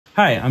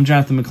Hi, I'm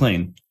Jonathan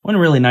McLean. One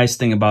really nice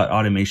thing about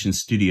Automation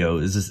Studio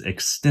is this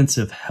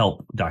extensive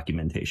help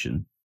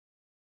documentation.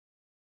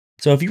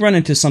 So if you run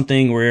into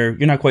something where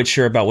you're not quite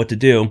sure about what to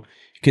do,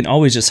 you can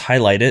always just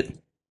highlight it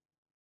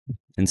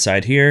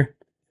inside here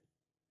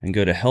and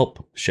go to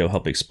Help, Show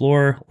Help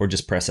Explorer, or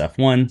just press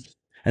F1,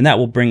 and that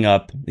will bring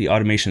up the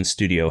Automation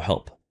Studio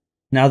help.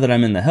 Now that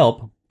I'm in the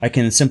help, I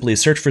can simply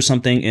search for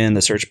something in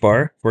the search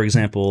bar. For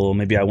example,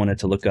 maybe I wanted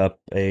to look up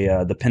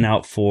the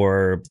pinout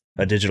for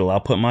a digital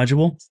output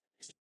module.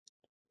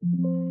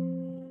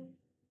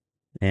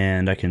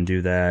 And I can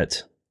do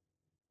that,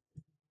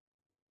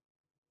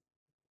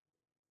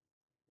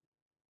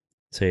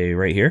 say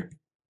right here.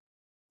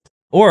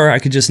 Or I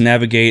could just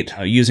navigate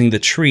using the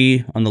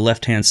tree on the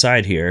left-hand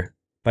side here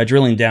by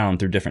drilling down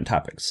through different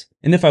topics.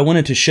 And if I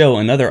wanted to show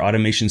another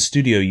Automation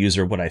Studio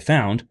user what I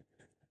found,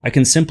 I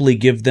can simply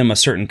give them a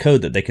certain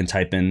code that they can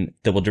type in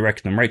that will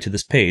direct them right to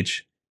this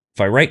page.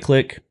 If I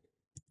right-click,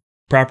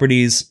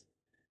 Properties,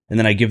 and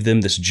then I give them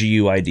this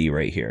GUID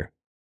right here.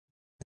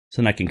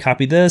 So then I can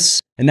copy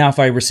this, and now if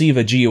I receive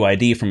a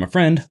GUID from a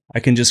friend, I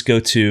can just go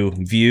to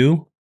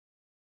View,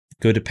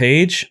 go to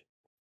Page,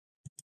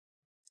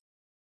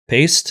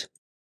 paste,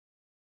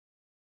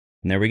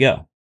 and there we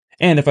go.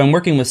 And if I'm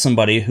working with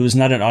somebody who's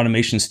not an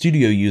Automation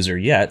Studio user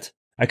yet,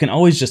 I can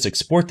always just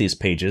export these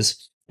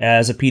pages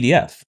as a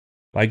PDF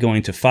by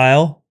going to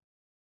File,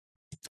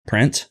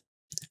 Print,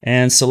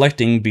 and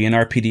selecting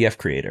B&R PDF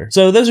Creator.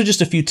 So those are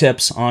just a few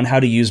tips on how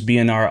to use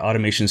B&R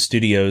Automation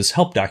Studio's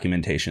help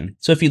documentation.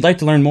 So if you'd like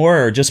to learn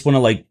more or just want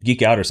to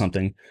geek out or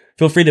something,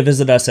 feel free to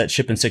visit us at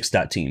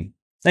ship6.team.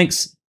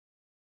 Thanks.